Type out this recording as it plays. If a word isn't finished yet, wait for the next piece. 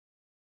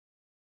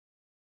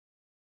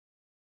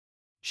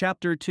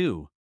Chapter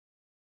 2.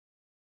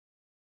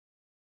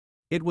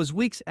 It was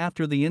weeks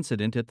after the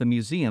incident at the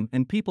museum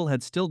and people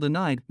had still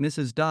denied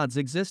Mrs. Dodd's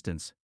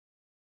existence.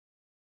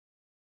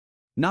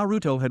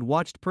 Naruto had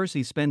watched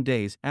Percy spend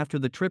days after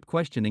the trip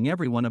questioning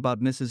everyone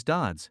about Mrs.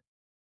 Dodd's.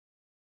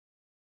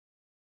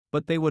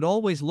 But they would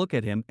always look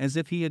at him as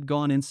if he had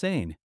gone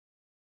insane.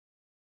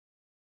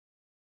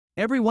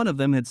 Every one of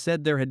them had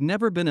said there had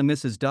never been a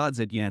Mrs. Dodd's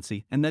at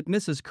Yancey and that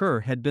Mrs.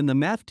 Kerr had been the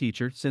math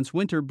teacher since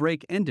winter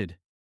break ended.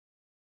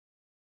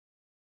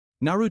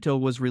 Naruto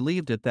was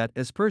relieved at that,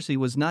 as Percy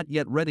was not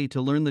yet ready to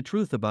learn the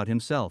truth about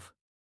himself.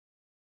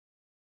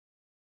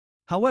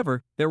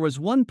 However, there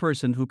was one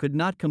person who could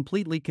not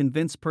completely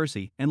convince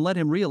Percy and let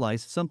him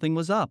realize something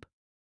was up.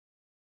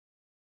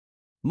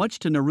 Much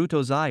to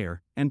Naruto's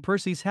ire and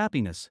Percy's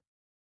happiness,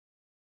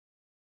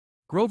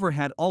 Grover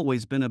had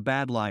always been a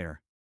bad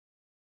liar.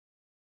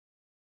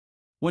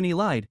 When he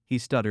lied, he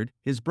stuttered,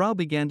 his brow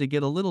began to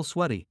get a little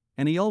sweaty,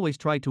 and he always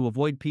tried to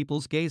avoid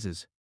people's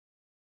gazes.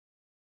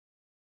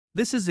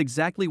 This is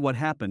exactly what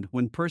happened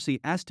when Percy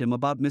asked him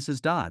about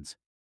Mrs. Dodd's.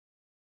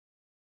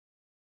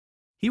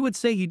 He would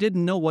say he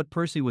didn't know what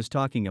Percy was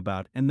talking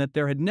about and that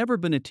there had never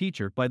been a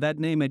teacher by that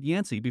name at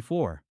Yancey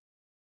before.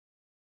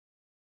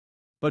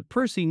 But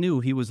Percy knew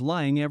he was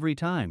lying every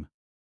time.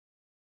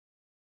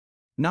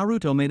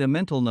 Naruto made a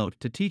mental note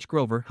to teach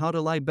Grover how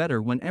to lie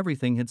better when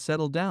everything had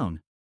settled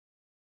down.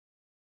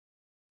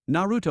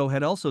 Naruto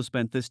had also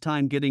spent this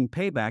time getting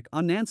payback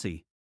on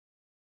Nancy.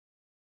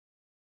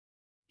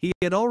 He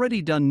had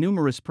already done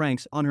numerous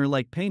pranks on her,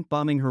 like paint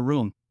bombing her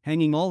room,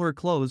 hanging all her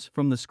clothes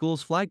from the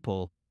school's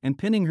flagpole, and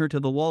pinning her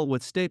to the wall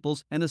with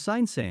staples and a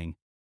sign saying,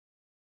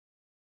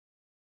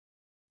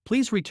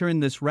 "Please return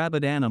this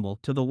rabid animal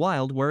to the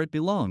wild where it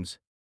belongs."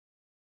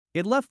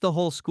 It left the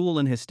whole school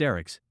in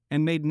hysterics,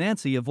 and made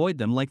Nancy avoid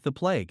them like the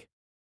plague.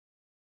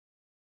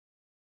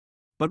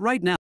 But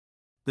right now,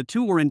 the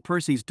two were in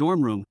Percy's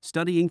dorm room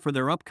studying for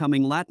their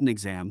upcoming Latin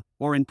exam,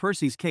 or in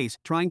Percy's case,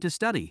 trying to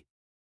study.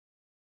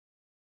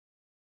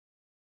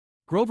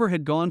 Grover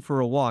had gone for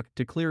a walk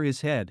to clear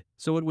his head,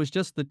 so it was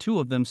just the two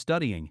of them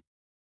studying.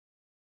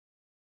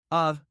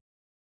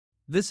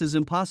 This is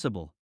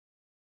impossible.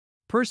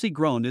 Percy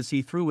groaned as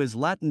he threw his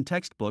Latin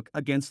textbook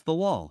against the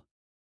wall.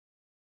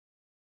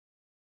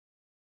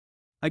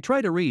 I try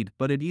to read,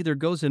 but it either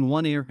goes in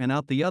one ear and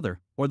out the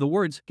other, or the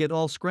words get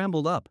all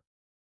scrambled up,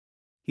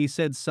 he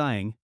said,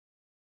 sighing.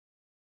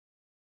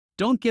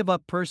 Don't give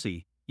up,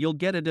 Percy, you'll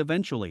get it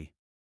eventually.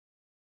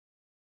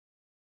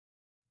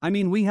 I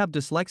mean, we have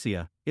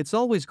dyslexia, it's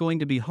always going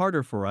to be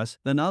harder for us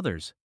than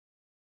others,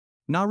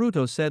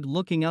 Naruto said,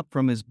 looking up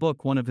from his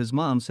book one of his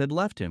moms had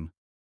left him.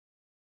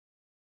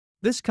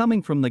 This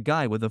coming from the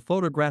guy with a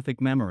photographic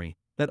memory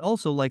that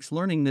also likes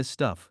learning this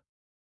stuff,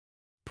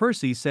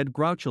 Percy said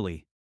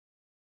grouchily.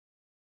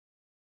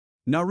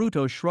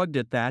 Naruto shrugged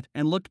at that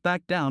and looked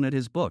back down at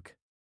his book.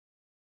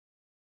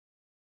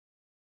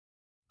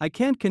 I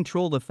can't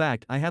control the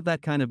fact I have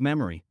that kind of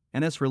memory,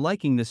 and as for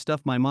liking this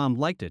stuff, my mom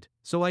liked it,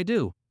 so I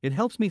do. It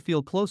helps me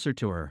feel closer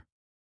to her,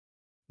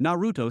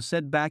 Naruto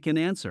said back in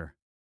answer.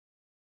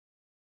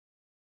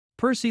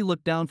 Percy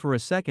looked down for a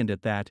second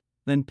at that,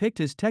 then picked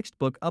his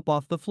textbook up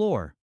off the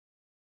floor.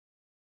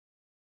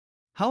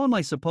 How am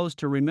I supposed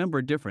to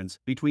remember difference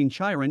between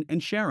Chiron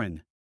and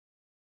Sharon?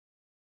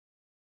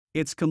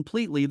 It's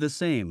completely the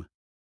same,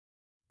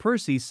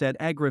 Percy said,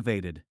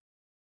 aggravated.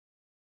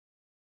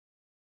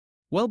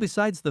 Well,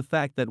 besides the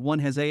fact that one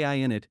has AI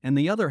in it and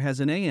the other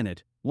has an A in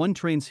it, one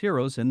trains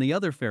heroes and the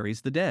other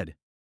ferries the dead,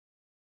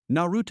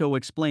 Naruto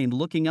explained,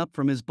 looking up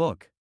from his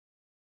book.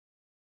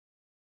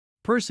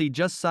 Percy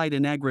just sighed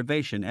in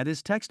aggravation at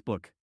his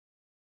textbook.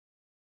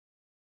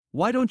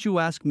 Why don't you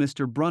ask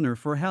Mr. Brunner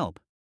for help?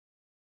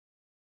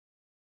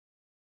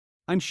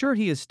 I'm sure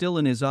he is still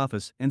in his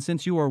office, and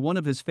since you are one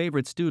of his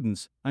favorite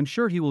students, I'm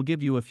sure he will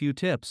give you a few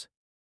tips,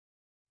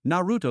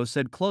 Naruto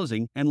said,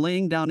 closing and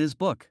laying down his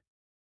book.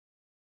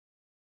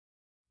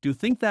 Do you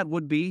think that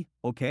would be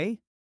okay?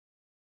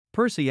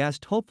 Percy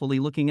asked hopefully,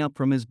 looking up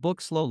from his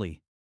book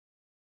slowly.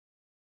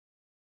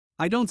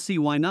 I don't see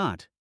why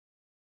not.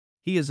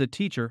 He is a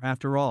teacher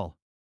after all.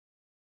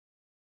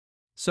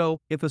 So,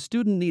 if a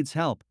student needs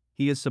help,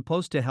 he is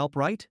supposed to help,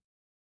 right?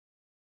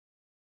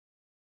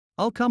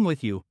 I'll come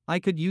with you, I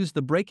could use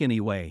the break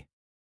anyway,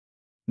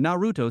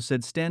 Naruto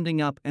said, standing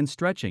up and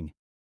stretching.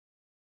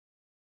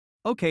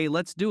 Okay,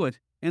 let's do it,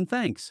 and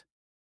thanks,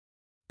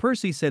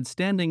 Percy said,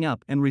 standing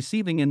up and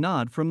receiving a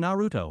nod from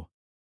Naruto.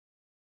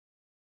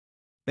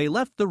 They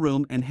left the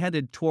room and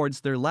headed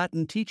towards their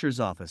Latin teacher's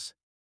office.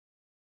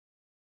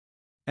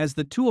 As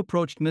the two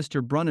approached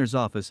Mr. Brunner's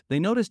office, they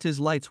noticed his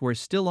lights were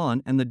still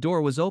on and the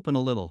door was open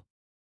a little.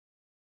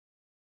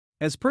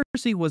 As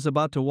Percy was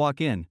about to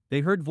walk in,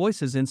 they heard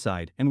voices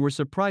inside and were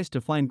surprised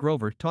to find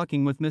Grover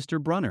talking with Mr.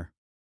 Brunner.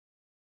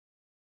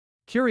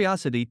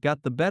 Curiosity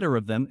got the better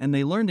of them and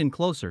they leaned in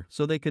closer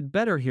so they could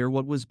better hear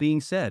what was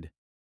being said.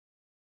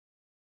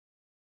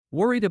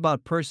 Worried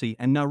about Percy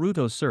and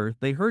Naruto, sir,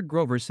 they heard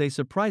Grover say,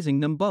 surprising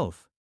them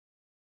both.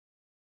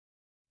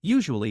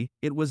 Usually,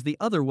 it was the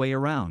other way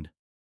around.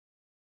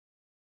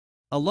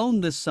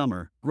 Alone this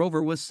summer,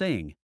 Grover was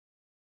saying.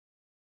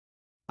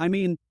 I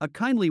mean, a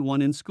kindly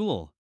one in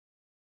school.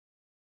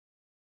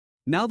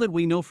 Now that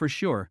we know for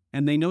sure,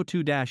 and they know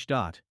too dash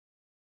dot.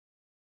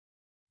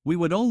 We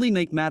would only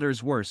make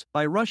matters worse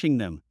by rushing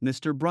them,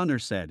 Mr. Brunner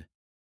said.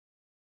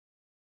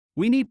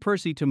 We need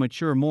Percy to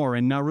mature more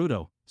and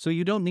Naruto, so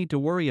you don't need to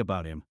worry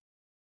about him.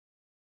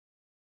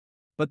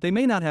 But they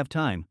may not have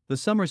time, the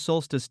summer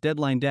solstice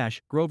deadline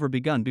dash Grover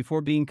begun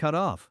before being cut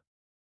off.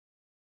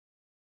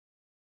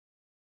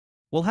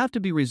 Will have to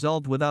be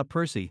resolved without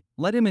Percy,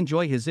 let him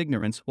enjoy his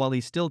ignorance while he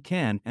still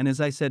can, and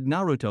as I said,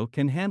 Naruto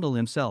can handle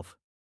himself.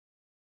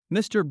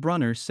 Mr.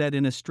 Brunner said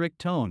in a strict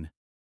tone.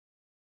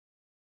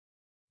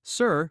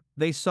 Sir,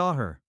 they saw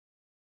her.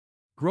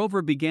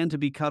 Grover began to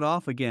be cut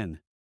off again.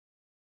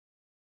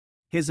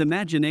 His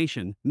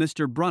imagination,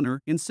 Mr.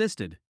 Brunner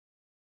insisted.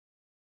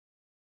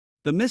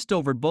 The mist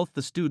over both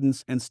the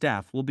students and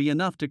staff will be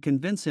enough to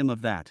convince him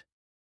of that.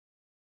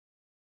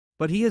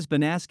 But he has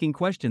been asking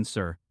questions,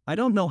 sir. I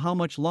don't know how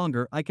much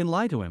longer I can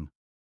lie to him.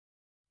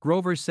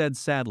 Grover said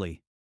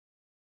sadly.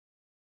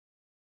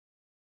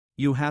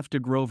 You have to,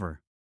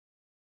 Grover.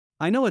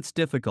 I know it's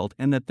difficult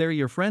and that they're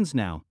your friends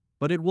now,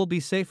 but it will be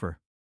safer.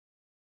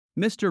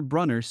 Mr.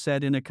 Brunner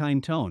said in a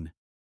kind tone.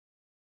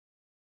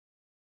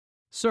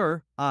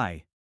 Sir,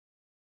 I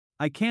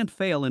can't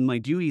fail in my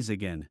duties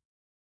again.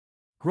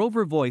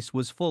 Grover's voice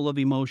was full of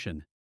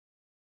emotion.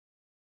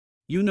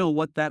 You know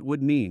what that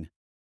would mean.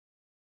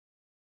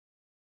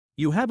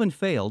 You haven't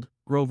failed,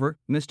 Grover,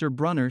 Mr.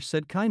 Brunner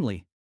said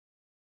kindly.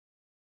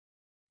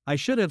 I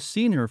should have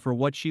seen her for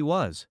what she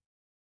was.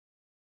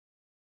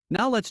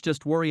 Now let's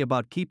just worry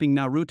about keeping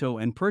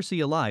Naruto and Percy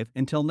alive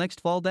until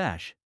next fall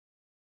dash.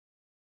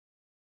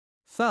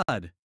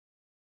 Thud.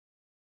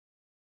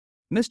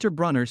 Mr.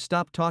 Brunner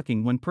stopped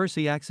talking when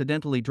Percy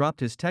accidentally dropped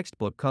his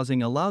textbook,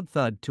 causing a loud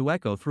thud to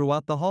echo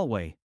throughout the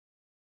hallway.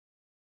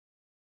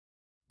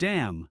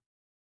 Damn!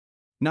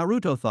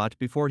 Naruto thought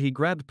before he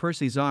grabbed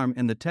Percy's arm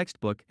and the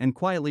textbook and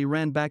quietly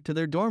ran back to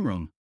their dorm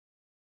room.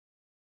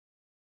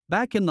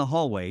 Back in the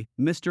hallway,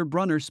 Mr.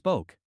 Brunner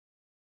spoke.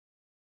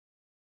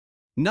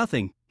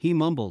 Nothing, he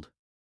mumbled.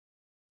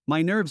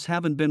 My nerves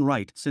haven't been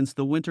right since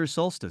the winter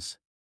solstice.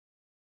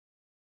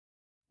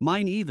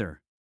 Mine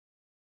either.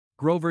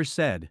 Grover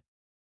said.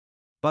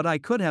 But I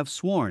could have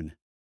sworn.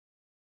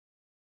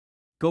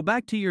 Go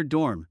back to your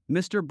dorm,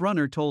 Mr.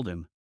 Brunner told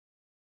him.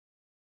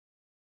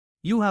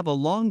 You have a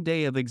long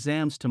day of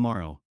exams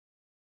tomorrow.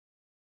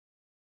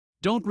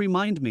 Don't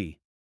remind me.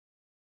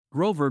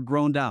 Grover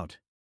groaned out.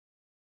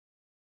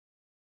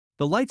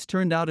 The lights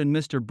turned out in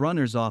Mr.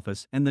 Brunner's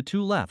office and the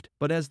two left,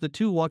 but as the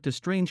two walked a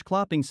strange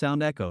clopping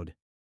sound echoed.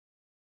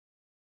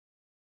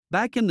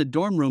 Back in the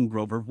dorm room,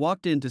 Grover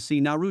walked in to see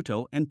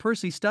Naruto and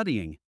Percy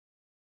studying.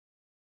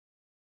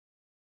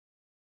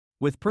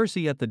 With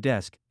Percy at the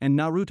desk and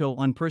Naruto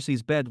on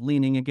Percy's bed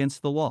leaning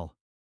against the wall.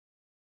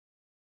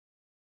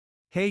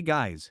 Hey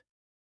guys.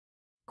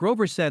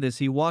 Grover said as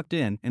he walked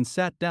in and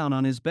sat down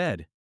on his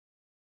bed.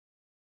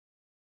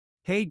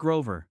 Hey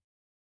Grover.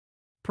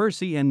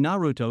 Percy and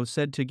Naruto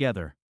said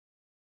together.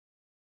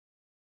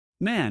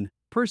 Man,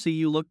 Percy,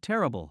 you look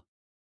terrible.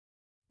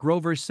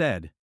 Grover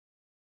said.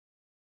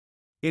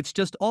 It's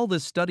just all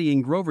this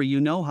studying, Grover, you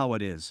know how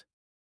it is.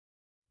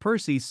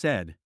 Percy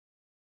said.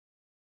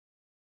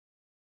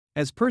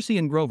 As Percy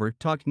and Grover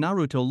talked,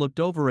 Naruto looked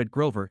over at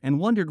Grover and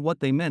wondered what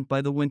they meant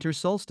by the winter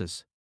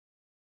solstice.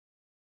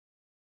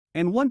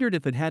 And wondered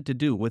if it had to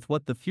do with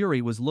what the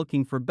Fury was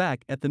looking for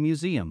back at the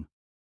museum.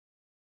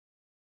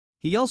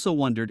 He also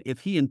wondered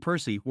if he and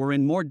Percy were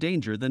in more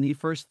danger than he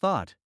first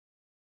thought.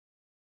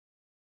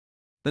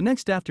 The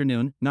next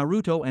afternoon,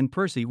 Naruto and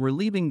Percy were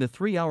leaving the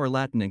 3-hour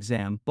Latin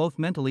exam, both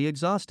mentally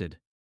exhausted.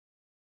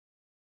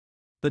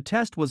 The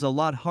test was a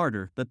lot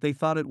harder than they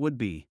thought it would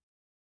be.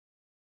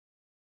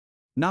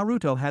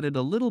 Naruto had it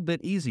a little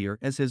bit easier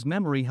as his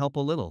memory helped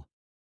a little.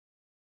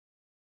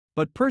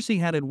 But Percy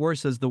had it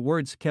worse as the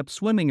words kept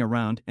swimming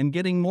around and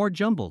getting more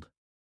jumbled.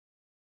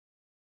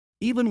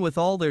 Even with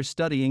all their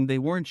studying, they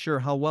weren't sure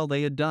how well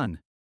they had done.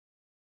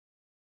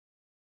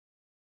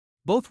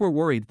 Both were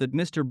worried that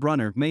Mr.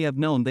 Brunner may have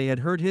known they had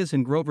heard his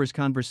and Grover's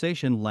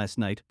conversation last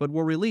night, but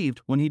were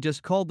relieved when he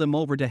just called them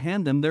over to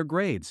hand them their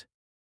grades.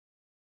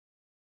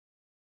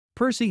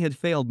 Percy had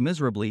failed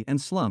miserably and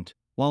slumped,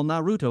 while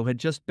Naruto had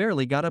just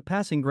barely got a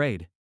passing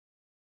grade.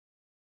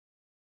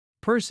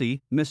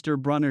 Percy, Mr.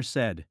 Brunner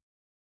said.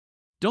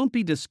 Don't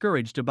be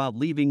discouraged about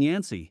leaving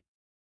Yancy.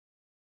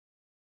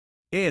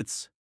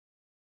 It's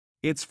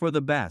for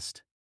the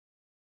best.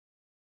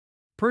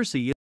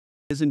 Percy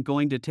isn't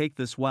going to take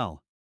this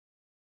well.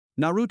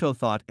 Naruto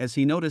thought as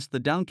he noticed the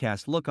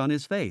downcast look on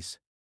his face.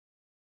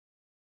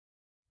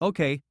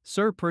 Okay,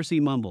 sir, Percy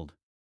mumbled.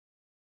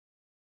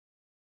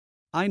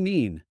 I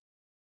mean.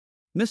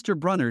 Mr.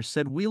 Brunner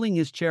said, wheeling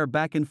his chair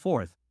back and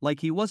forth,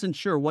 like he wasn't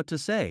sure what to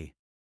say.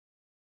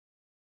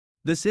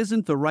 This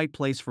isn't the right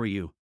place for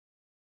you.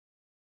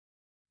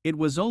 It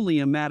was only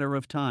a matter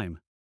of time.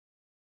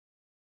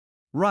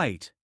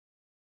 Right.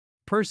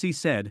 Percy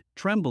said,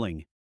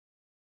 trembling.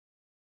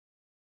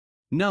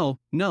 No,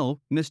 no,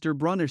 Mr.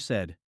 Brunner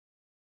said.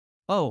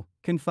 Oh,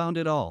 confound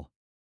it all.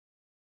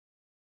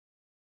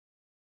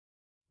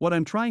 What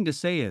I'm trying to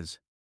say is,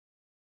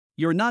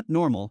 you're not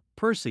normal,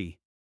 Percy.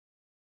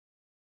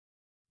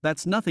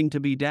 That's nothing to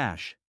be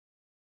dash.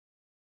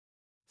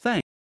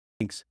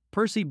 Thanks,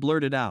 Percy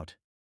blurted out.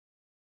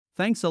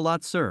 Thanks a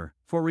lot, sir,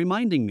 for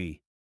reminding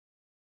me.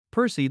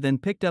 Percy then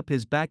picked up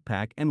his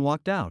backpack and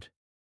walked out.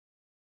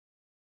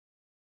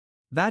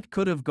 That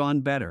could have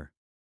gone better,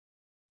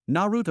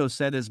 Naruto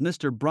said as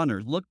Mr.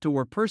 Brunner looked to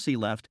where Percy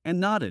left and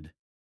nodded.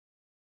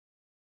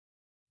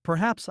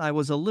 Perhaps I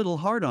was a little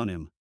hard on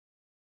him,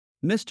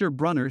 Mr.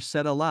 Brunner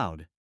said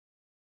aloud.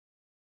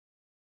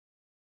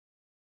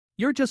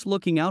 You're just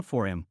looking out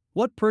for him.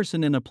 What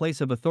person in a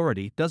place of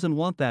authority doesn't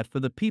want that for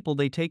the people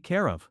they take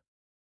care of?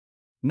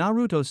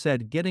 Naruto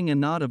said, getting a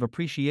nod of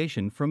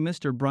appreciation from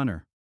Mr.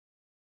 Brunner.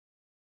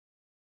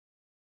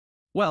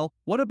 Well,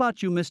 what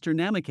about you, Mr.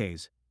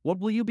 Namikaze? What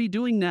will you be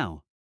doing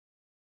now?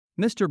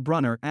 Mr.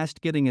 Brunner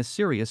asked, getting a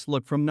serious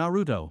look from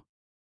Naruto.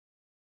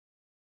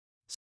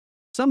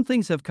 Some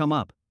things have come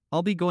up.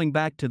 I'll be going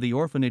back to the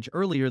orphanage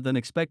earlier than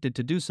expected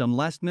to do some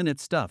last-minute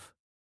stuff.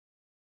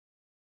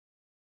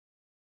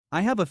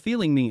 I have a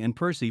feeling me and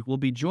Percy will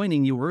be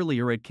joining you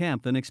earlier at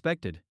camp than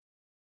expected,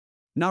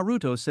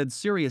 Naruto said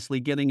seriously,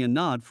 getting a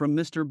nod from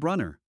Mr.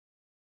 Brunner.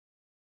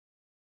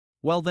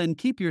 Well then,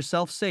 keep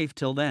yourself safe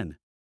till then,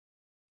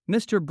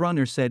 Mr.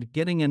 Brunner said,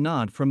 getting a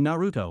nod from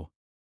Naruto.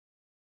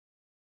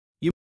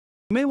 You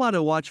may want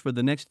to watch for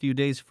the next few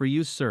days for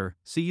you, sir.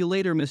 See you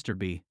later, Mr.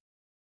 B,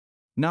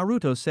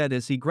 Naruto said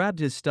as he grabbed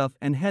his stuff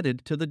and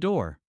headed to the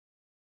door.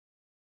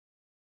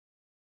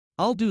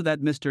 I'll do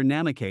that, Mr.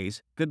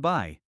 Namikaze,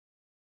 goodbye,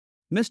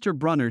 Mr.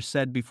 Brunner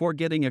said before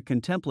getting a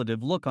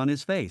contemplative look on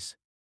his face.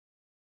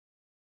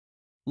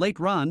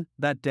 Later on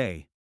that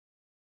day,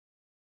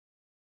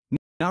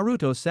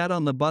 Naruto sat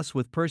on the bus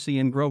with Percy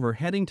and Grover,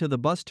 heading to the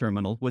bus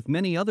terminal with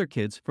many other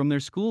kids from their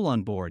school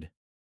on board.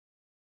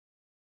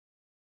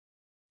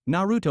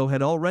 Naruto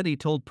had already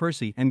told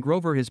Percy and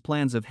Grover his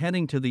plans of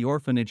heading to the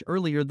orphanage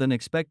earlier than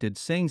expected,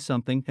 saying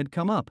something had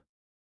come up.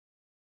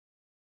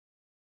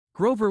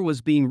 Grover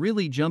was being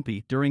really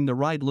jumpy during the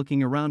ride,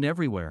 looking around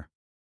everywhere.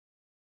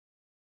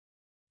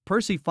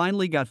 Percy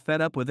finally got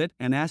fed up with it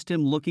and asked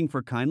him, looking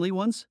for kindly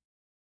ones?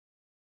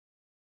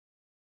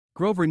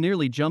 Grover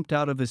nearly jumped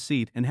out of his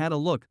seat and had a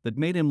look that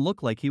made him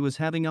look like he was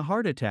having a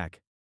heart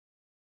attack.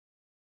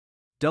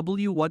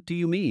 What do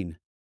you mean?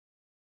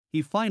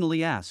 He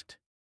finally asked.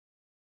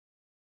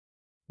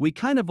 We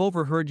kind of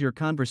overheard your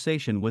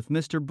conversation with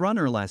Mr.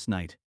 Brunner last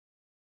night.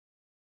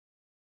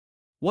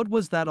 What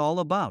was that all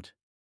about?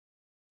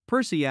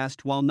 Percy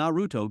asked while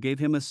Naruto gave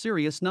him a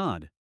serious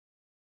nod.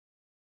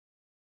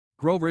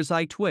 Grover's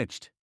eye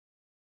twitched.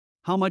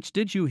 How much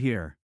did you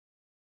hear?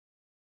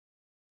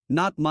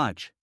 Not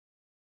much.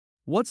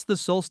 What's the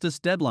solstice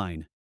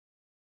deadline?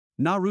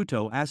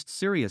 Naruto asked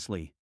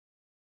seriously.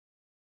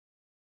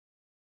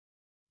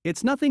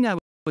 It's nothing. I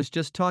was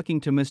just talking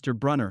to Mr.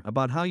 Brunner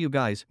about how you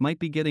guys might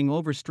be getting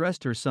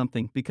overstressed or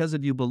something because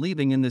of you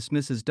believing in this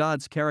Mrs.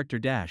 Dodd's character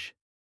dash.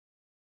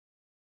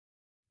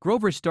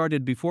 Grover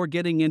started before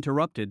getting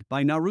interrupted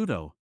by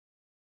Naruto.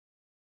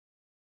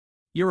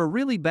 You're a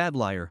really bad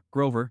liar,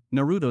 Grover,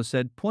 Naruto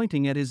said,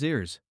 pointing at his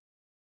ears.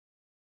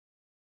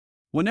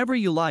 Whenever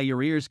you lie,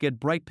 your ears get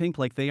bright pink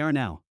like they are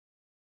now.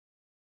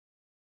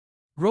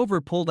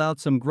 Grover pulled out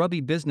some grubby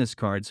business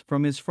cards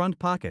from his front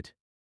pocket.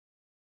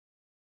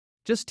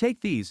 Just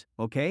take these,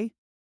 okay?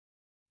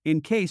 In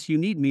case you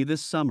need me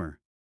this summer.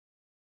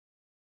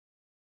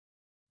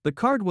 The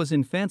card was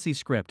in fancy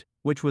script,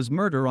 which was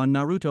murder on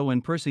Naruto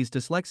and Percy's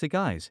dyslexic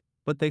eyes,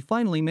 but they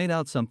finally made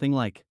out something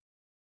like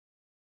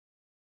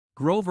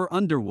Grover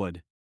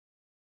Underwood,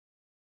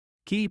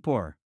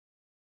 Keypor,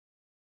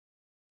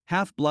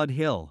 Half-Blood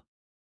Hill,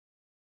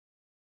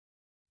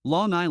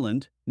 Long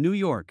Island, New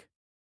York,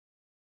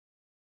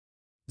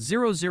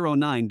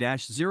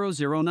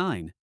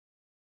 009-009.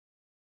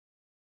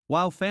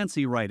 Wow,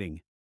 fancy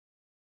writing.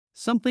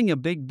 Something a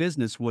big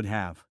business would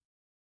have,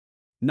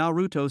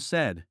 Naruto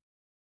said.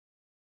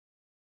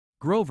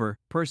 Grover,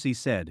 Percy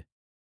said.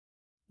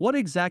 What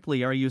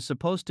exactly are you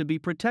supposed to be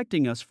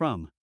protecting us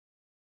from?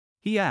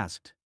 He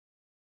asked.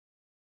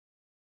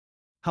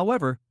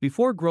 However,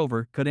 before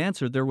Grover could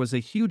answer, there was a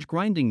huge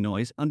grinding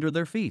noise under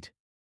their feet.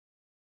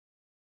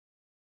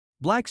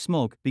 Black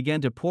smoke began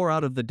to pour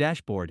out of the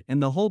dashboard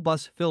and the whole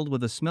bus filled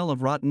with a smell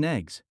of rotten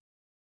eggs.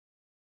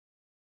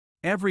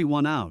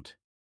 Everyone out,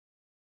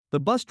 the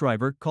bus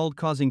driver called,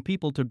 causing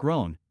people to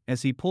groan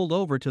as he pulled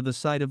over to the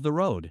side of the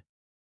road.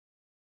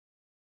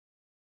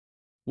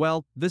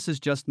 Well, this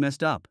is just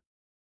messed up,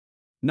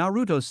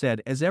 Naruto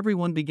said as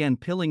everyone began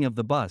peeling of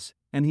the bus,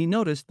 and he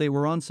noticed they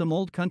were on some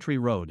old country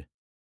road.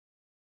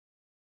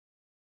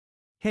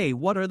 Hey,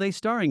 what are they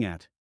staring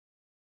at?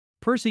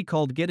 Percy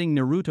called, getting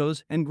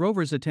Naruto's and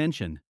Grover's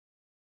attention.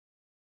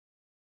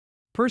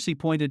 Percy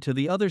pointed to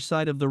the other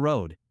side of the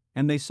road,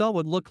 and they saw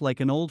what looked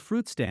like an old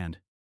fruit stand.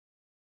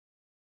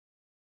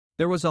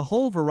 There was a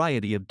whole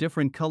variety of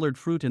different colored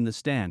fruit in the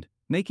stand,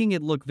 making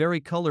it look very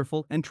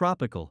colorful and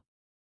tropical.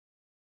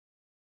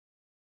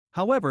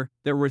 However,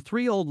 there were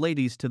three old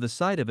ladies to the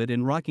side of it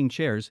in rocking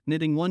chairs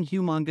knitting one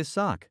humongous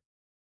sock.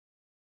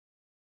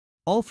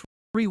 All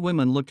three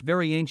women looked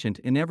very ancient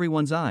in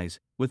everyone's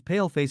eyes, with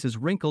pale faces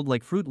wrinkled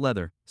like fruit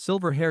leather,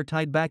 silver hair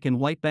tied back in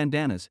white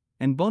bandanas,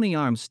 and bony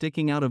arms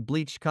sticking out of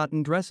bleached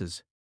cotton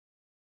dresses.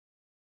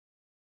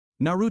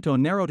 Naruto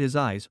narrowed his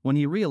eyes when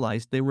he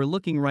realized they were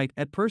looking right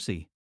at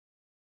Percy.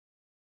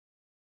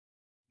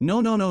 No,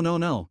 no, no, no,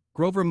 no,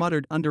 Grover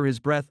muttered under his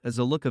breath as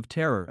a look of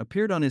terror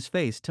appeared on his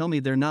face. Tell me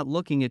they're not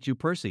looking at you,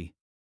 Percy.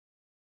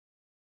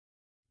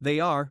 They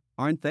are,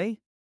 aren't they?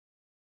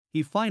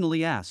 He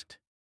finally asked.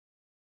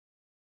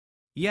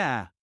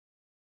 Yeah.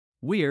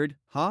 Weird,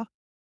 huh?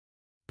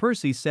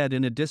 Percy said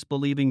in a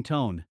disbelieving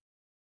tone.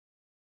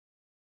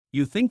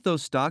 You think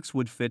those stocks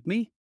would fit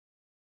me?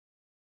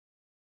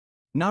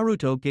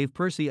 Naruto gave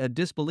Percy a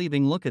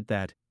disbelieving look at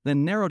that,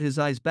 then narrowed his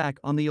eyes back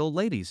on the old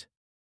ladies.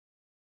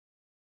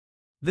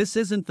 This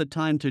isn't the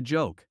time to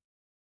joke.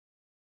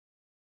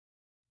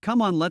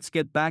 Come on, let's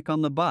get back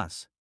on the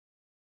bus,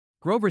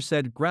 Grover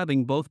said,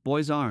 grabbing both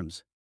boys'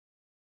 arms.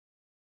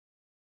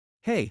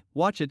 Hey,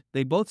 watch it,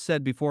 they both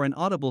said before an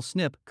audible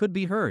snip could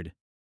be heard.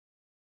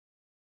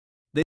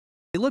 They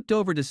looked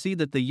over to see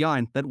that the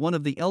yarn that one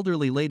of the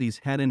elderly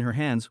ladies had in her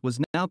hands was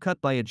now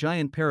cut by a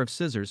giant pair of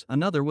scissors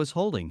another was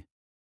holding.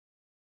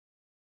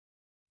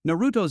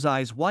 Naruto's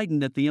eyes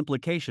widened at the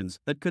implications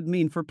that could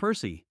mean for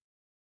Percy.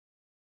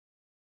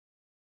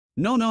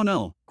 No, no,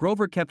 no,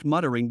 Grover kept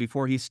muttering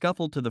before he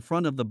scuffled to the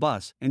front of the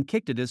bus and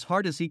kicked it as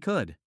hard as he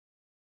could.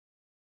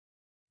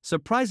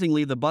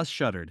 Surprisingly, the bus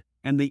shuddered,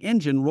 and the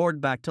engine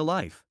roared back to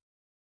life.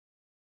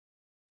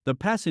 The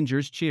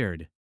passengers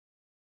cheered.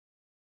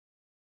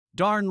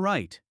 Darn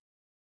right!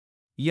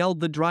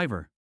 Yelled the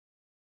driver.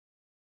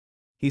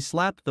 He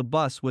slapped the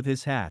bus with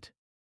his hat.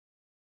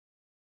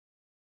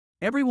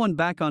 Everyone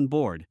back on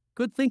board,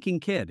 good thinking,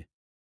 kid,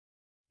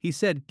 he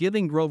said,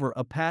 giving Grover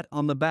a pat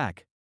on the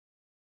back.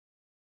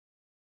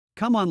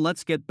 Come on,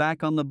 let's get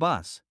back on the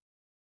bus,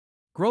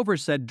 Grover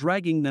said,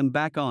 dragging them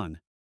back on.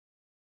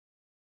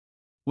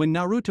 When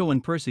Naruto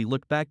and Percy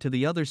looked back to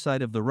the other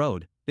side of the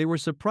road, they were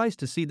surprised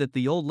to see that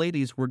the old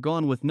ladies were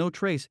gone with no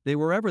trace they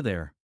were ever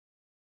there.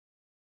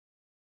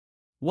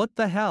 What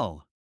the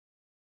hell?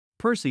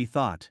 Percy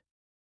thought.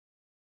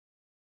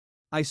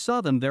 I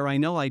saw them there, I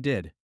know I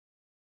did.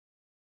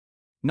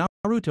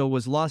 Naruto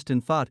was lost in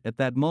thought at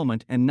that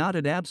moment and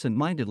nodded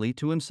absent-mindedly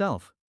to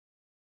himself.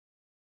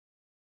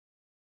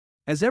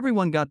 As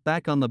everyone got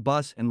back on the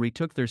bus and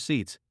retook their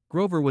seats,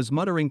 Grover was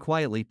muttering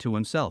quietly to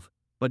himself,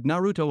 but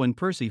Naruto and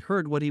Percy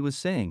heard what he was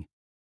saying.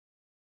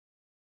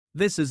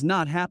 This is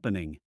not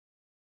happening.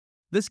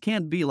 This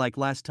can't be like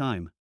last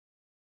time.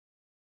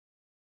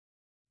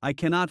 I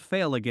cannot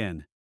fail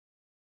again.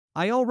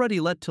 I already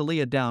let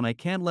Talia down, I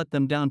can't let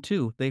them down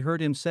too, they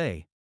heard him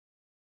say.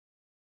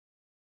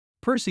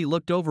 Percy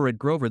looked over at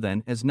Grover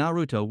then as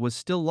Naruto was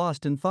still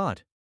lost in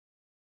thought.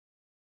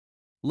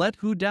 Let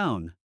who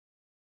down?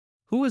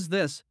 Who is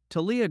this,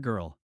 Talia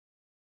girl?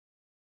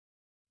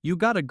 You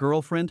got a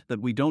girlfriend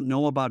that we don't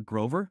know about,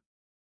 Grover?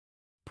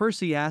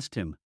 Percy asked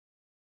him.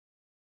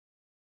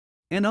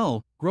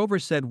 No, Grover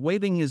said,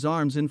 waving his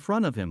arms in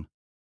front of him.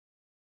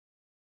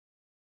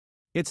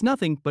 It's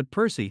nothing but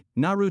Percy,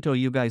 Naruto,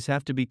 you guys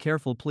have to be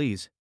careful,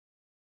 please.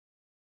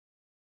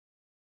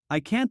 I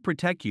can't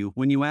protect you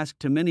when you ask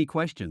too many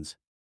questions.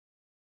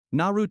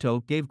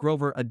 Naruto gave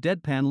Grover a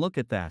deadpan look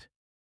at that.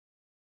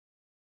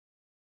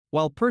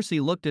 While Percy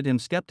looked at him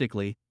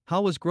skeptically,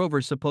 how was Grover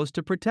supposed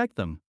to protect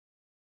them?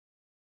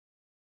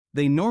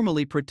 They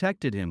normally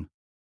protected him.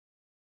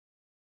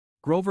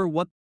 Grover,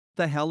 what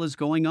the hell is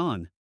going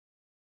on?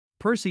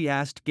 Percy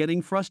asked,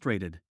 getting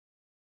frustrated.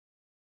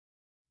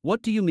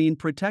 What do you mean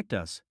protect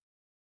us?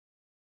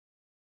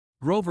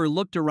 Grover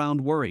looked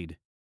around worried.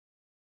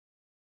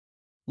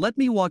 Let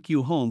me walk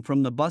you home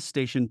from the bus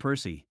station,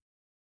 Percy.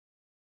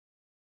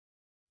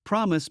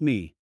 Promise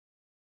me?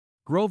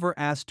 Grover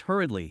asked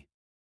hurriedly.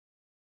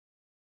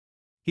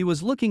 He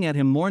was looking at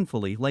him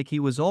mournfully like he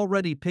was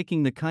already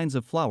picking the kinds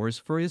of flowers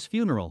for his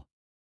funeral.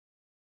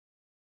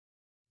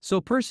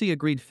 So Percy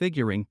agreed,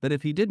 figuring that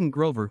if he didn't,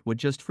 Grover would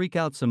just freak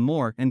out some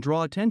more and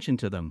draw attention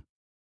to them.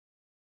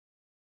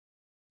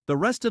 The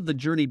rest of the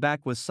journey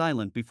back was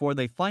silent before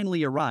they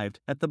finally arrived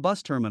at the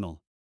bus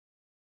terminal.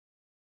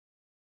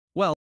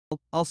 Well,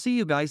 I'll see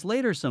you guys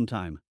later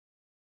sometime,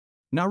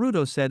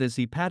 Naruto said as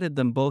he patted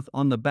them both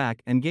on the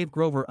back and gave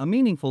Grover a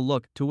meaningful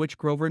look, to which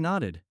Grover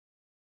nodded.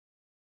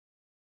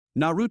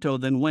 Naruto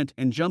then went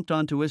and jumped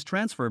onto his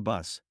transfer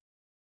bus,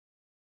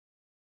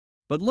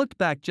 but looked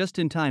back just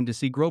in time to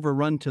see Grover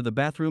run to the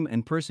bathroom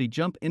and Percy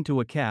jump into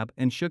a cab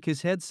and shook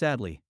his head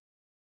sadly.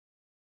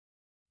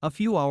 A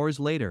few hours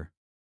later,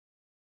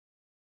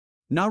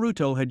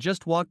 Naruto had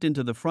just walked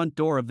into the front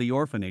door of the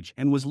orphanage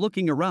and was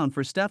looking around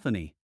for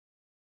Stephanie.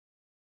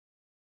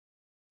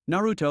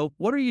 Naruto,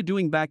 what are you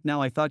doing back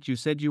now? I thought you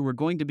said you were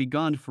going to be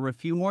gone for a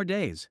few more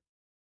days.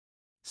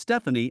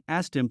 Stephanie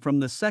asked him from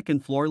the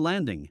second floor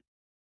landing.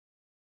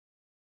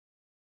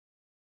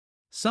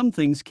 Some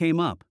things came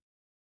up.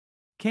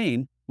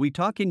 Kane, we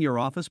talk in your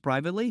office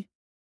privately?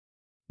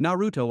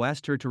 Naruto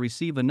asked her to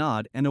receive a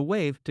nod and a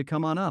wave to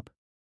come on up.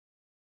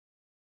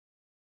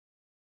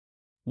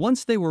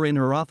 Once they were in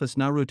her office,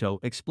 Naruto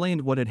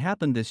explained what had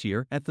happened this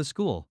year at the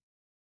school.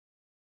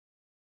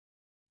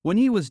 When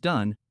he was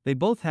done, they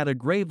both had a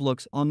grave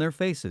looks on their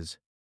faces.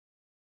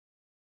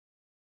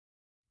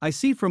 I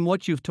see from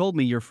what you've told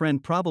me your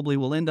friend probably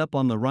will end up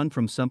on the run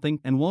from something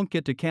and won't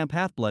get to Camp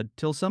Half-Blood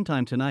till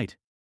sometime tonight.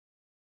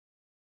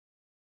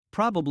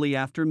 Probably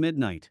after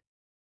midnight.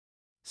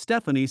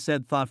 Stephanie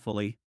said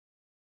thoughtfully.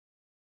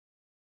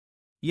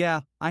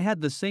 Yeah, I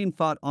had the same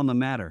thought on the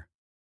matter.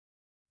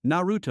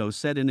 Naruto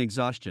said in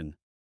exhaustion.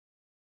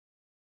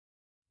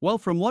 Well,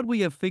 from what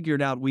we have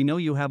figured out, we know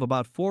you have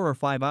about 4 or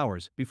 5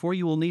 hours before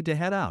you will need to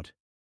head out.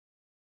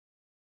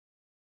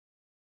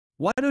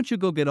 Why don't you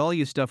go get all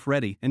your stuff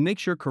ready and make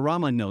sure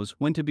Kurama knows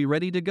when to be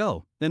ready to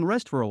go, then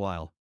rest for a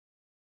while?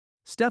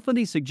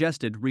 Stephanie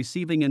suggested,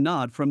 receiving a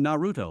nod from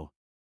Naruto,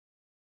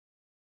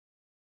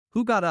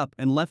 who got up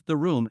and left the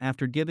room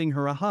after giving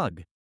her a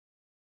hug.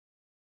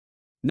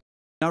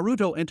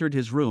 Naruto entered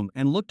his room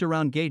and looked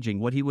around, gauging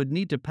what he would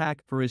need to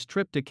pack for his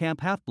trip to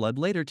Camp Half-Blood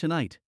later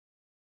tonight.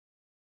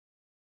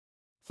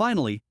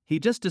 Finally, he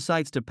just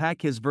decides to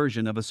pack his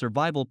version of a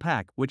survival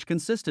pack, which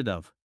consisted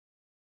of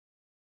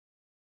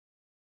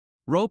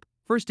rope,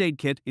 first aid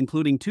kit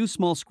including 2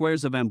 small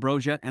squares of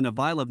ambrosia and a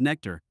vial of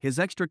nectar, his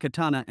extra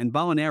katana and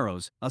bow and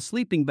arrows, a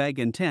sleeping bag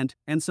and tent,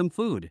 and some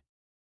food.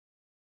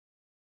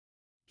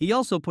 He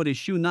also put his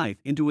shoe knife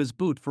into his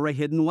boot for a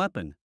hidden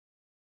weapon.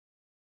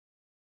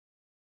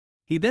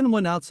 He then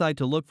went outside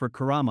to look for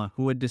Kurama,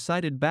 who had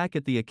decided back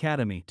at the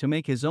academy to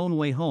make his own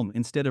way home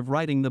instead of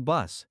riding the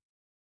bus.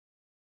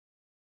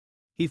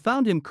 He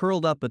found him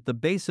curled up at the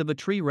base of a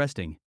tree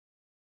resting.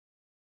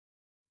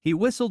 He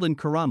whistled and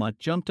Kurama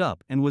jumped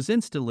up and was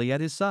instantly at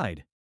his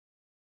side.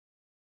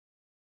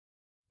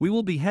 We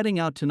will be heading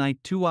out tonight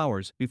 2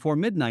 hours before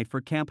midnight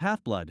for Camp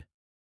Half-Blood,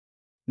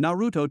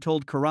 Naruto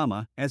told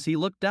Kurama as he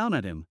looked down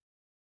at him.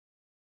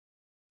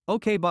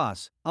 Okay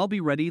boss, I'll be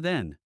ready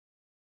then.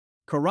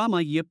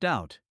 Kurama yipped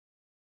out.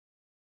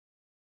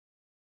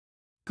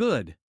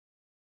 Good.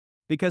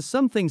 Because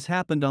some things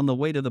happened on the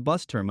way to the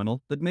bus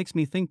terminal that makes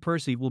me think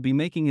Percy will be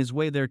making his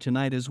way there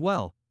tonight as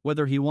well,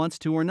 whether he wants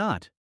to or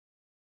not.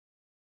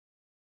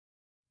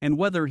 And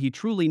whether he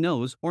truly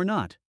knows or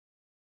not,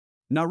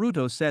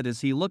 Naruto said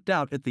as he looked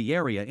out at the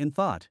area in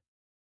thought.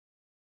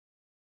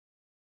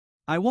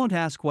 I won't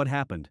ask what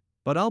happened,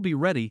 but I'll be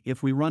ready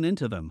if we run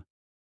into them.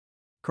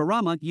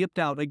 Kurama yipped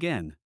out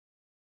again.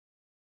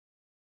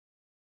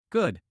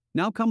 Good,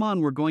 now come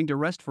on, we're going to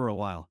rest for a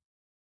while,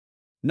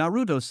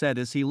 Naruto said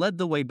as he led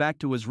the way back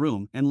to his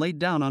room and laid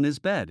down on his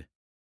bed.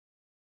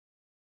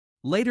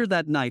 Later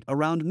that night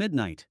around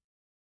midnight,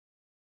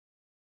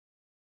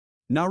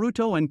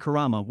 Naruto and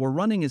Kurama were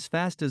running as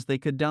fast as they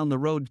could down the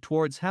road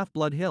towards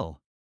Half-Blood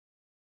Hill.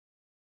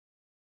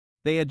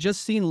 They had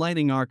just seen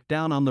lightning arc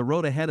down on the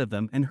road ahead of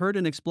them and heard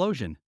an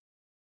explosion.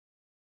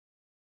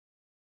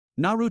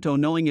 Naruto,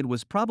 knowing it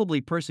was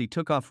probably Percy,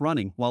 took off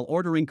running while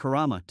ordering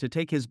Kurama to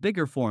take his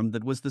bigger form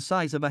that was the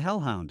size of a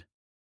hellhound.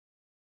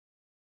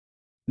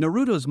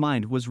 Naruto's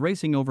mind was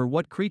racing over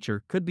what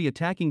creature could be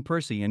attacking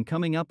Percy and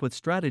coming up with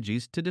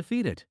strategies to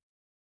defeat it.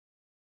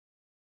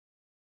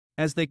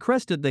 As they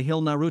crested the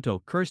hill,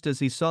 Naruto cursed as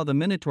he saw the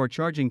Minotaur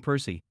charging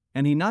Percy,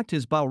 and he knocked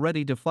his bow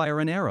ready to fire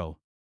an arrow.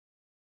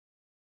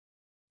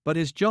 But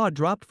his jaw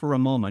dropped for a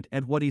moment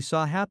at what he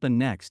saw happen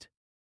next.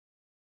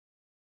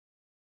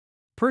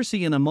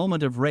 Percy, in a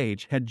moment of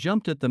rage, had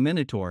jumped at the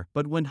Minotaur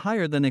but went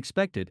higher than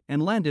expected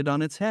and landed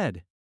on its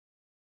head.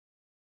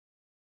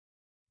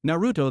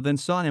 Naruto then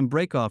saw him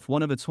break off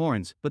one of its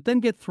horns but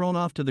then get thrown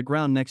off to the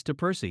ground next to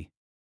Percy.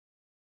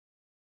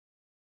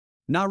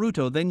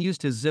 Naruto then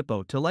used his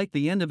Zippo to light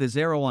the end of his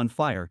arrow on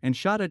fire and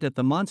shot it at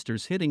the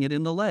monsters, hitting it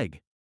in the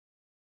leg.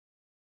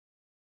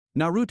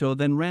 Naruto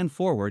then ran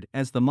forward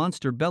as the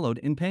monster bellowed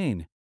in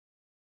pain.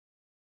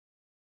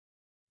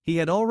 He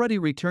had already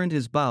returned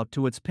his bow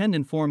to its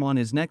pendant form on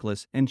his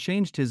necklace and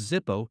changed his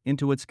Zippo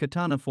into its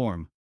katana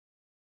form.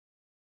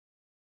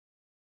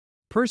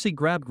 Percy,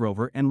 grab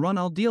Grover and run,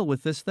 I'll deal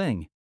with this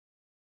thing,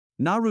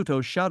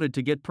 Naruto shouted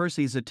to get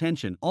Percy's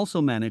attention,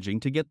 also managing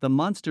to get the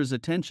monster's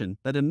attention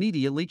that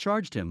immediately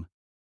charged him.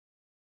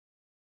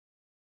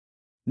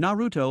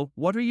 Naruto,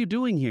 what are you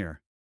doing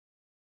here?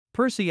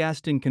 Percy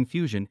asked in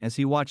confusion as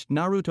he watched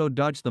Naruto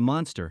dodge the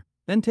monster,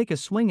 then take a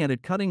swing at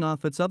it, cutting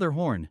off its other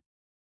horn.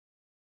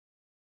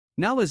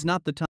 Now is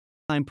not the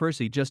time,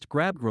 Percy, just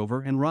grab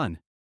Grover and run,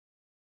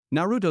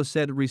 Naruto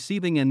said,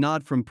 receiving a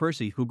nod from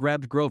Percy, who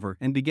grabbed Grover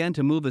and began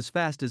to move as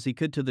fast as he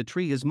could to the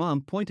tree his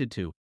mom pointed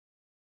to.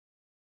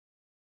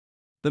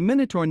 The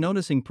Minotaur,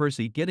 noticing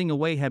Percy getting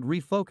away, had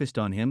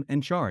refocused on him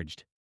and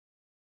charged.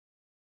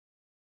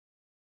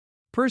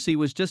 Percy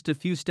was just a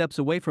few steps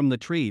away from the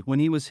tree when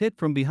he was hit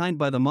from behind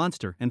by the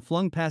monster and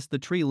flung past the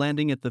tree,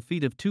 landing at the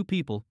feet of two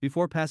people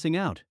before passing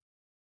out.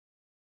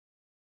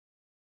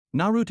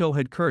 Naruto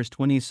had cursed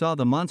when he saw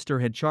the monster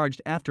had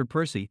charged after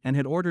Percy and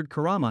had ordered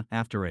Kurama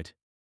after it.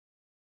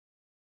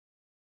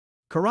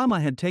 Kurama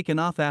had taken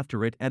off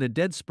after it at a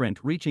dead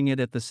sprint, reaching it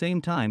at the same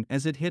time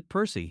as it hit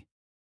Percy.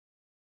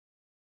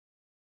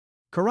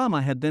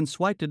 Kurama had then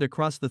swiped it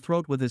across the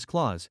throat with his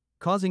claws,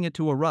 causing it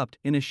to erupt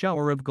in a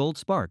shower of gold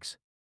sparks.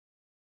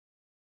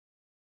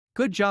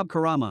 "Good job,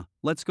 Kurama,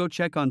 let's go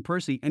check on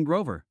Percy and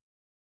Grover,"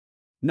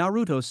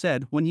 Naruto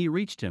said when he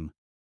reached him.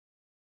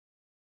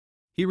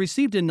 He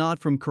received a nod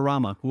from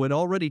Kurama, who had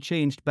already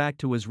changed back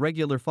to his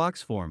regular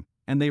fox form,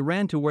 and they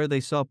ran to where they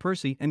saw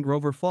Percy and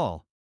Grover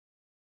fall.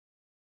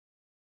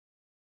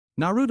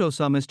 Naruto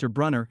saw Mr.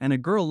 Brunner and a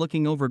girl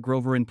looking over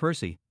Grover and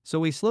Percy,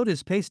 so he slowed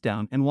his pace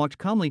down and walked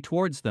calmly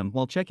towards them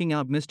while checking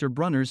out Mr.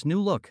 Brunner's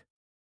new look.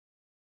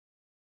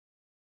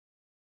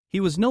 He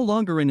was no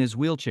longer in his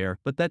wheelchair,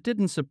 but that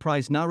didn't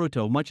surprise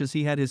Naruto much, as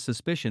he had his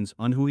suspicions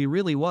on who he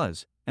really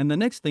was, and the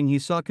next thing he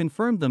saw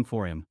confirmed them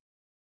for him.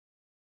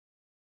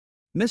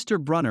 Mr.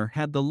 Brunner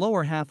had the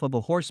lower half of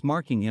a horse,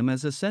 marking him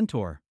as a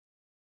centaur.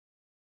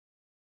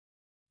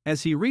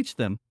 As he reached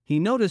them, he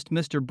noticed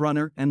Mr.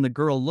 Brunner and the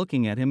girl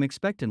looking at him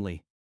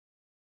expectantly.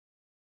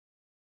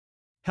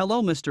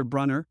 "Hello, Mr.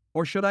 Brunner,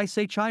 or should I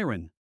say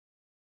Chiron?"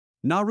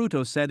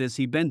 Naruto said as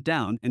he bent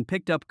down and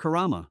picked up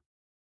Kurama.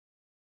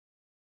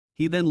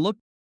 He then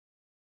looked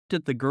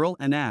at the girl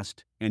and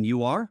asked, "And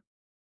you are?"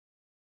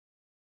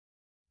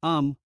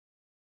 I'm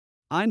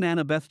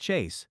Annabeth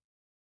Chase,"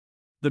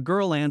 the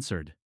girl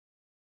answered.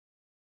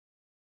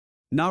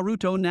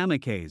 "Naruto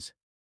Namikaze,"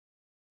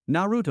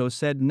 Naruto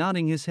said,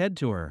 nodding his head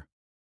to her.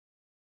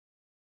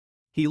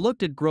 He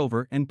looked at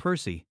Grover and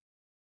Percy.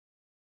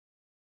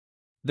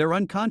 "They're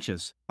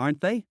unconscious,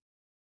 aren't they?"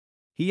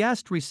 he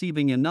asked,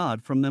 receiving a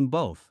nod from them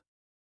both.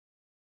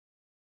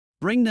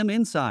 "Bring them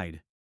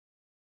inside,"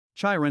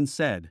 Chiron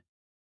said.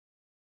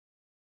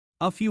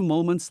 A few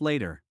moments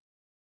later.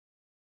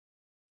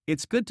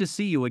 "It's good to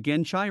see you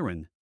again,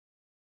 Chiron,"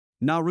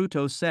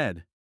 Naruto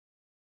said.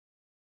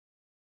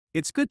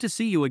 "It's good to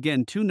see you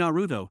again too,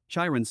 Naruto,"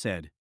 Chiron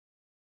said.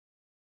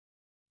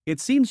 "It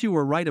seems you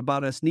were right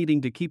about us needing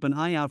to keep an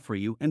eye out for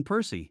you and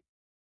Percy,"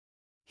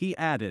 he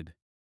added.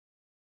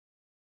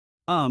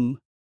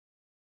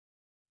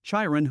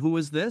 Chiron, who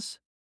is this?"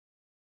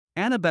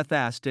 Annabeth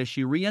asked as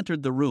she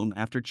re-entered the room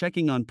after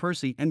checking on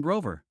Percy and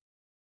Grover.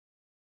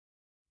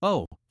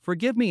 "Oh,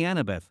 forgive me,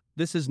 Annabeth,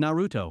 this is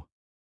Naruto,"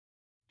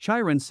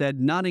 Chiron said,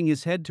 nodding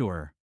his head to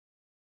her.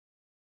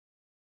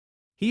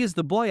 "He is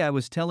the boy I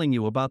was telling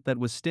you about that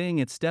was staying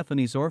at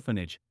Stephanie's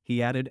orphanage,"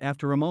 he added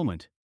after a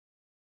moment.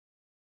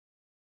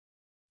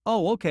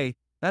 "Oh, okay,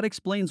 that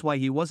explains why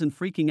he wasn't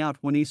freaking out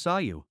when he saw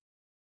you,"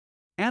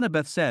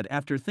 Annabeth said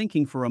after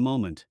thinking for a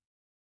moment.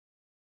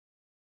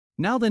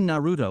 "Now then,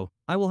 Naruto,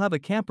 I will have a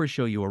camper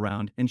show you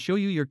around and show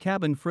you your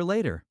cabin for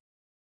later.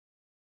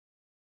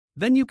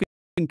 Then you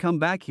can come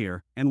back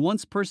here, and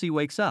once Percy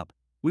wakes up,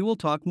 we will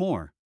talk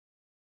more,"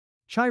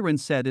 Chiron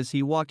said as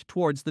he walked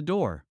towards the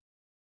door.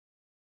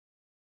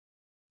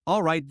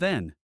 "All right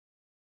then,"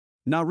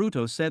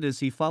 Naruto said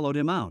as he followed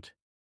him out.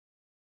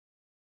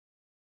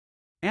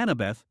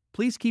 "Annabeth,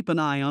 please keep an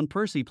eye on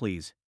Percy,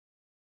 please,"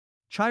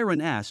 Chiron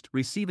asked,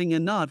 receiving a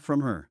nod from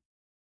her.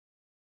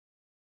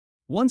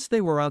 Once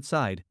they were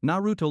outside,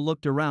 Naruto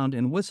looked around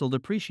and whistled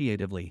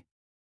appreciatively.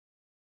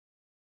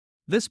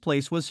 This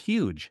place was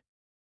huge.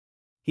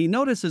 He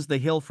notices the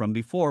hill from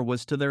before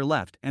was to their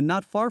left and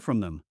not far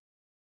from them.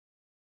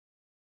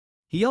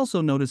 He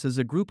also notices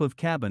a group of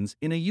cabins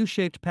in a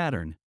U-shaped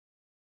pattern.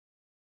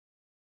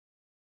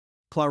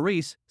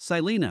 "Clarice,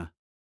 Silena,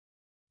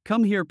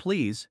 come here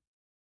please,"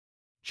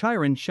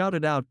 Chiron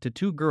shouted out to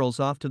two girls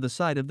off to the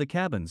side of the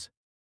cabins.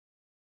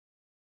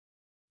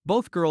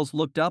 Both girls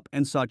looked up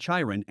and saw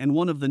Chiron and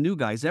one of the new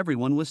guys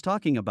everyone was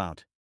talking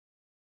about.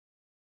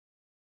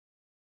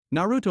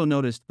 Naruto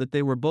noticed that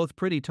they were both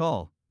pretty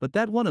tall, but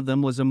that one of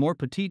them was a more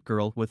petite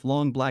girl with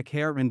long black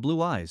hair and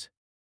blue eyes,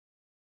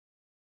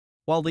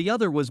 while the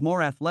other was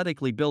more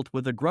athletically built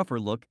with a gruffer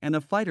look and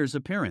a fighter's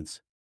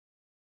appearance.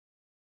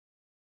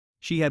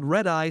 She had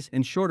red eyes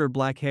and shorter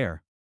black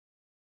hair.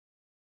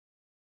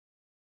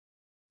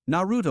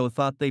 Naruto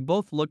thought they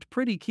both looked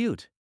pretty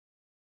cute.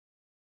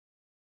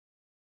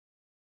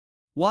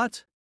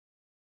 "What?"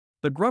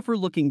 the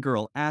gruffer-looking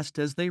girl asked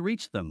as they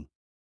reached them.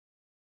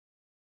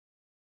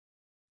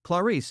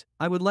 "Clarice,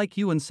 I would like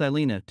you and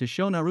Silena to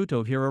show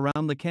Naruto here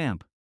around the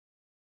camp.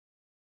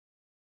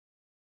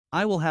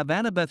 I will have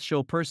Annabeth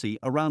show Percy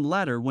around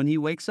later when he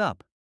wakes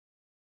up,"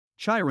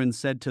 Chiron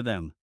said to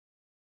them.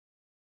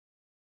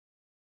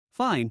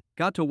 "Fine,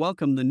 got to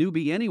welcome the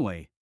newbie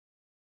anyway,"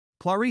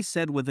 Clarice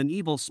said with an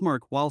evil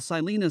smirk while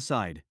Silena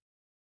sighed.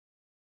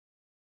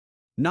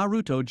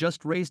 Naruto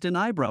just raised an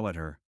eyebrow at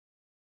her.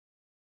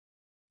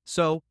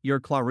 "So, you're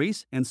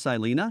Clarice and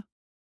Silena?"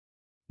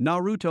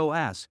 Naruto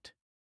asked.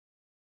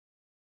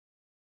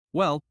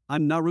 "Well,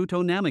 I'm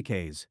Naruto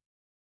Namikaze,"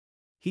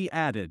 he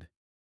added.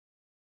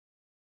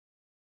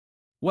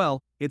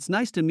 "Well, it's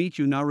nice to meet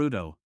you,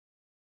 Naruto,"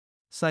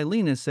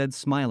 Silena said,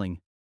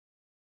 smiling.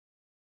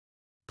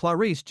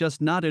 Clarice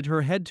just nodded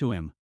her head to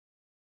him.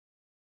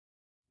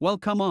 "Well,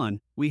 come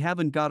on, we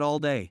haven't got all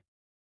day,"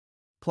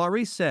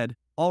 Clarice said,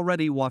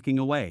 already walking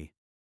away.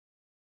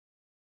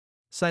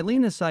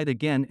 Silena sighed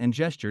again and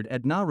gestured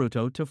at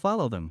Naruto to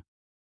follow them.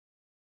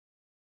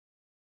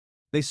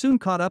 They soon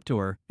caught up to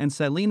her, and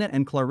Silena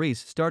and Clarice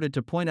started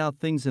to point out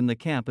things in the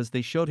camp as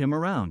they showed him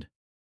around.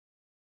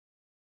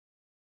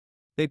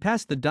 They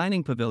passed the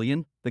dining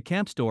pavilion, the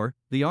camp store,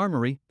 the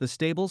armory, the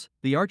stables,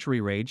 the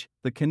archery range,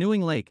 the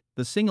canoeing lake,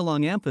 the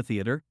sing-along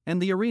amphitheater,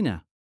 and the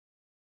arena.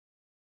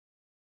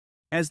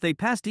 As they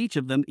passed each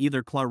of them,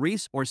 either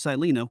Clarice or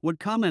Silena would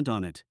comment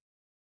on it.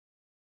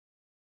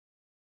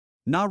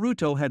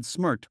 Naruto had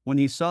smirked when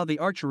he saw the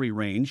archery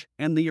range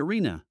and the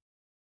arena.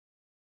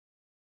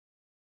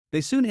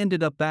 They soon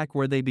ended up back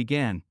where they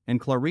began, and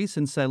Clarice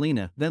and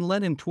Silena then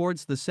led him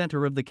towards the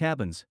center of the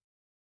cabins.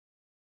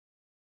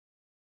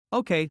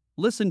 Okay,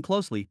 listen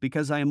closely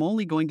because I am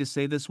only going to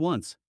say this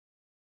once.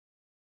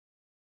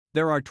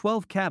 There are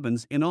 12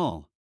 cabins in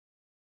all.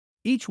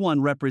 Each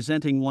one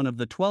representing one of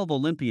the 12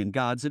 Olympian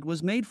gods it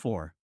was made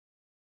for.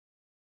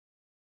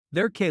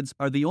 Their kids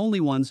are the only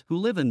ones who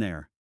live in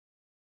there.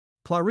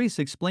 Clarice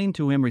explained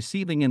to him,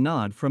 receiving a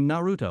nod from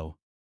Naruto.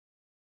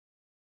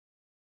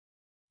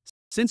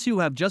 Since you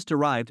have just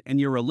arrived and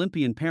your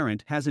Olympian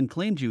parent hasn't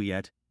claimed you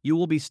yet, you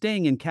will be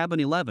staying in cabin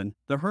 11,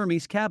 the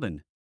Hermes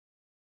cabin.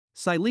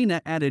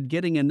 Silena added,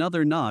 getting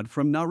another nod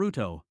from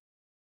Naruto.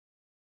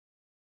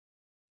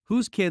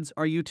 Whose kids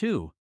are you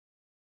two?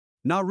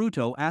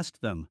 Naruto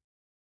asked them.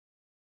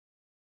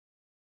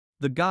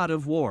 The god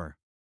of war.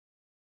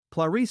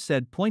 Clarice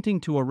said, pointing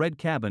to a red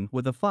cabin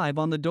with a 5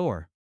 on the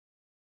door.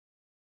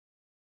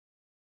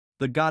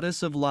 The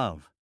goddess of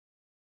love.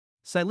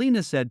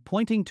 Silena said,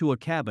 pointing to a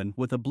cabin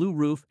with a blue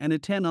roof and a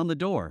 10 on the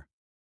door.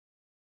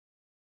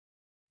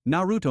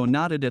 Naruto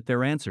nodded at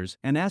their answers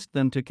and asked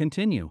them to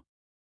continue.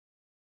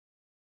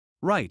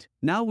 Right,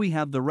 now we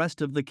have the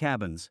rest of the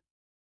cabins.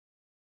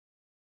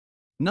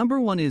 Number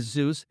 1 is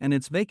Zeus and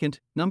it's vacant,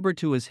 number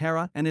 2 is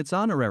Hera and it's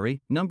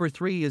honorary, number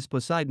 3 is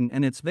Poseidon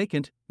and it's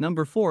vacant,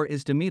 number 4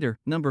 is Demeter,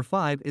 number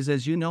 5 is,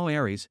 as you know,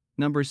 Ares,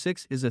 number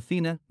 6 is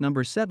Athena,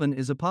 number 7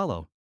 is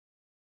Apollo.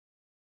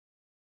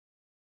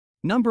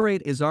 Number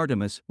 8 is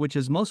Artemis, which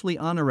is mostly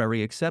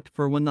honorary except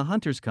for when the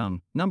hunters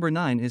come, number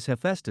 9 is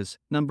Hephaestus,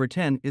 number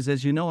 10 is,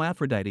 as you know,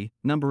 Aphrodite,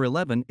 number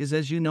 11 is,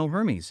 as you know,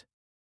 Hermes.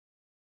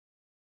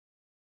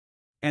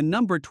 And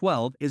number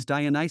 12 is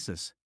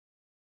Dionysus.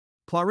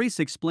 Clarice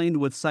explained,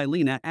 with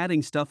Silena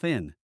adding stuff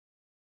in.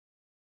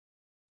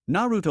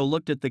 Naruto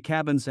looked at the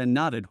cabins and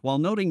nodded while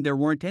noting there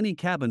weren't any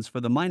cabins for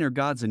the minor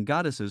gods and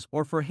goddesses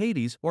or for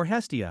Hades or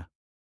Hestia.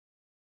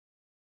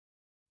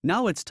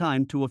 Now it's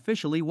time to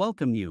officially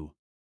welcome you,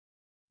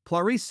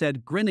 Clarice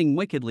said, grinning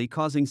wickedly,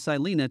 causing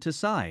Silena to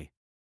sigh.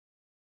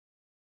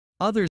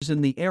 Others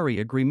in the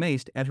area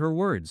grimaced at her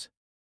words.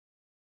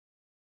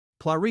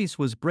 Clarice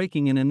was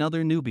breaking in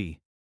another newbie.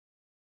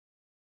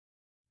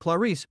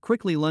 Clarice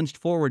quickly lunged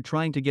forward,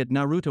 trying to get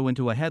Naruto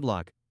into a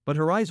headlock, but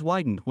her eyes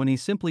widened when he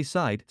simply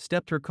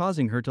side-stepped her,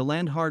 causing her to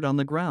land hard on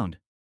the ground.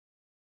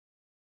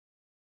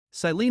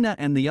 Silena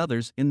and the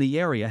others in the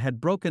area had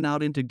broken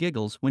out into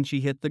giggles when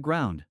she hit the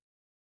ground.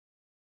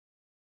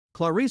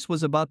 Clarice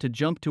was about to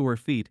jump to her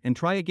feet and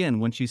try again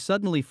when she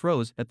suddenly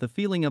froze at the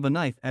feeling of a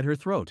knife at her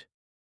throat.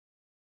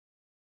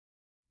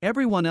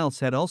 Everyone else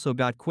had also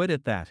got quit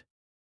at that.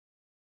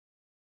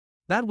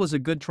 That was a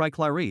good try,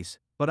 Clarice,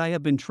 but I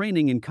have been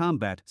training in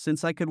combat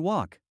since I could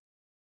walk,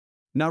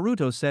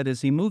 Naruto said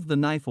as he moved the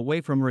knife away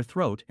from her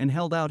throat and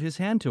held out his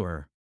hand to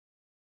her.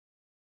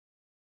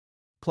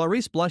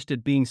 Clarice blushed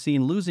at being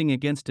seen losing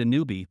against a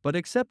newbie but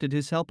accepted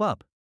his help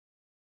up.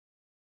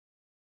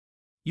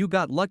 You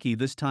got lucky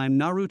this time,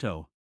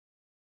 Naruto,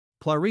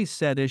 Clarice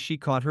said as she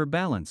caught her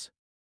balance.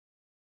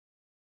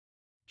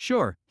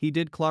 Sure, he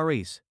did,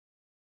 Clarice,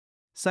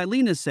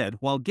 Silena said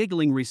while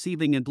giggling,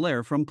 receiving a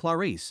glare from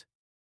Clarice.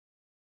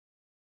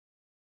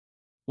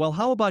 Well,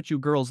 how about you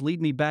girls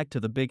lead me back to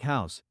the big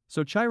house,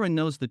 so Chiron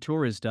knows the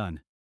tour is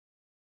done,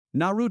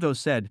 Naruto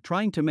said,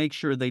 trying to make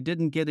sure they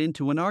didn't get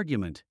into an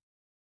argument.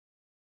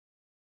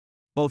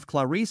 Both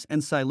Clarice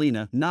and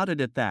Silena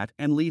nodded at that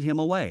and lead him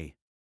away.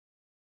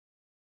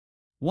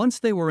 Once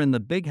they were in the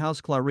big house,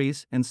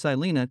 Clarice and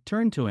Silena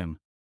turned to him.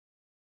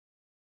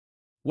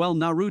 Well,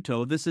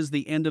 Naruto, this is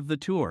the end of the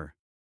tour,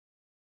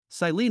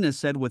 Silena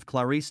said with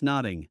Clarice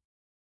nodding.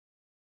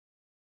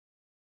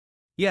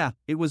 Yeah,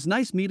 it was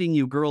nice meeting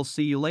you girls,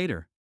 see you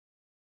later,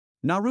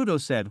 Naruto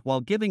said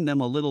while giving them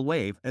a little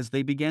wave as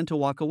they began to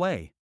walk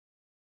away.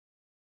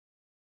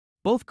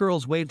 Both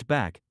girls waved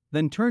back,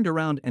 then turned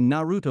around and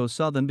Naruto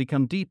saw them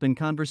become deep in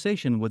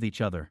conversation with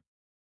each other.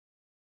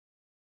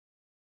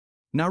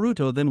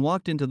 Naruto then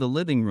walked into the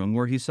living room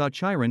where he saw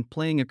Chiron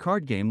playing a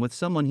card game with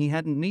someone he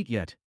hadn't met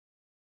yet.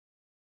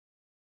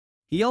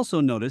 He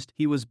also noticed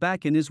he was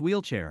back in his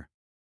wheelchair.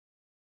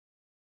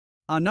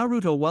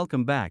 Naruto,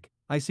 welcome back.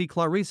 I see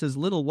Clarice's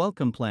little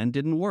welcome plan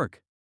didn't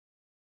work,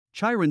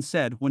 Chiron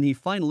said when he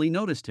finally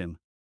noticed him.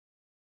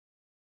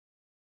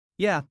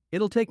 Yeah,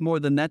 it'll take more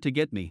than that to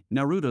get me,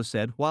 Naruto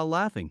said while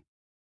laughing.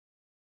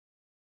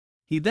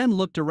 He then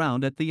looked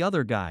around at the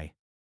other guy.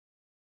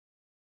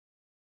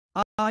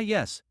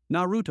 Yes,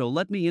 Naruto,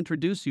 let me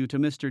introduce you to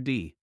Mr.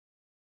 D.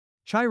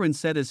 Chiron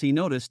said as he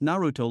noticed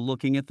Naruto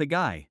looking at the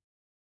guy.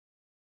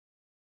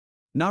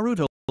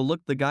 Naruto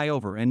looked the guy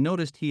over and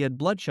noticed he had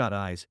bloodshot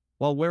eyes,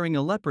 while wearing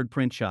a leopard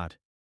print shot.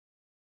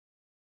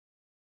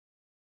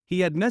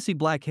 He had messy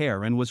black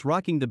hair and was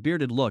rocking the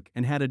bearded look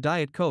and had a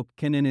Diet Coke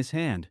can in his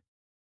hand.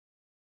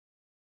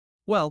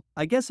 Well,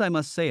 I guess I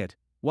must say it,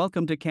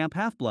 welcome to Camp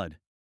Half-Blood,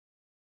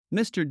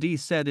 Mr. D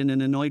said in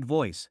an annoyed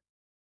voice.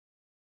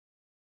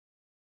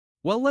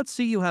 Well, let's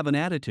see, you have an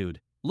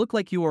attitude, look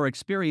like you are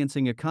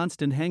experiencing a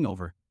constant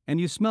hangover, and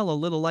you smell a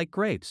little like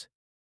grapes.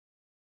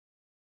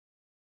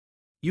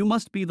 You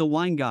must be the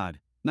wine god,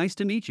 nice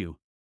to meet you,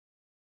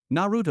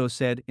 Naruto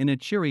said in a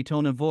cheery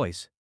tone of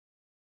voice.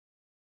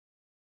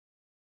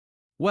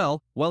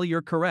 Well,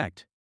 you're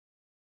correct.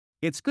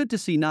 It's good to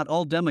see not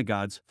all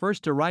demigods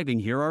first arriving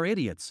here are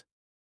idiots,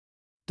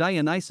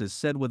 Dionysus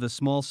said with a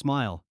small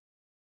smile.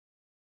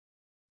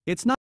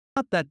 It's not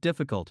that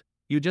difficult,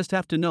 you just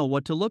have to know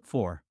what to look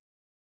for,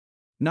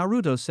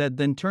 Naruto said,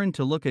 then turned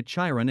to look at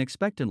Chiron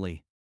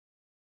expectantly.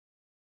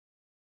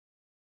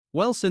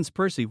 Well, since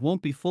Percy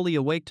won't be fully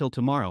awake till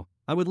tomorrow,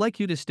 I would like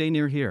you to stay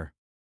near here,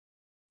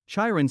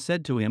 Chiron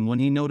said to him when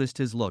he noticed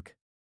his look.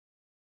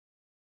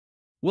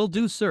 Will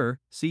do, sir,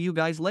 see you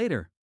guys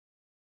later,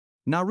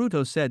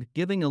 Naruto said,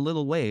 giving a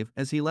little wave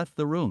as he left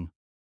the room.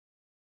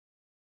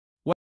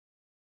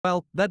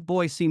 Well, that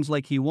boy seems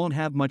like he won't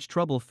have much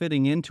trouble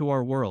fitting into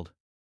our world,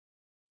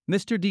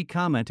 Mr. D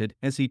commented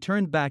as he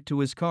turned back to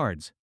his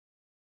cards.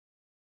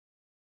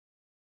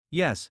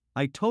 Yes,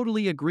 I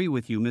totally agree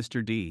with you,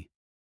 Mr. D,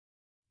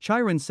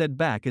 Chiron said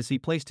back as he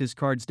placed his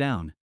cards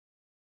down.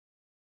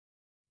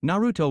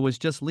 Naruto was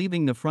just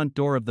leaving the front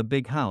door of the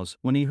big house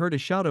when he heard a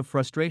shout of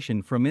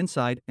frustration from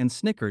inside and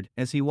snickered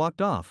as he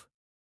walked off.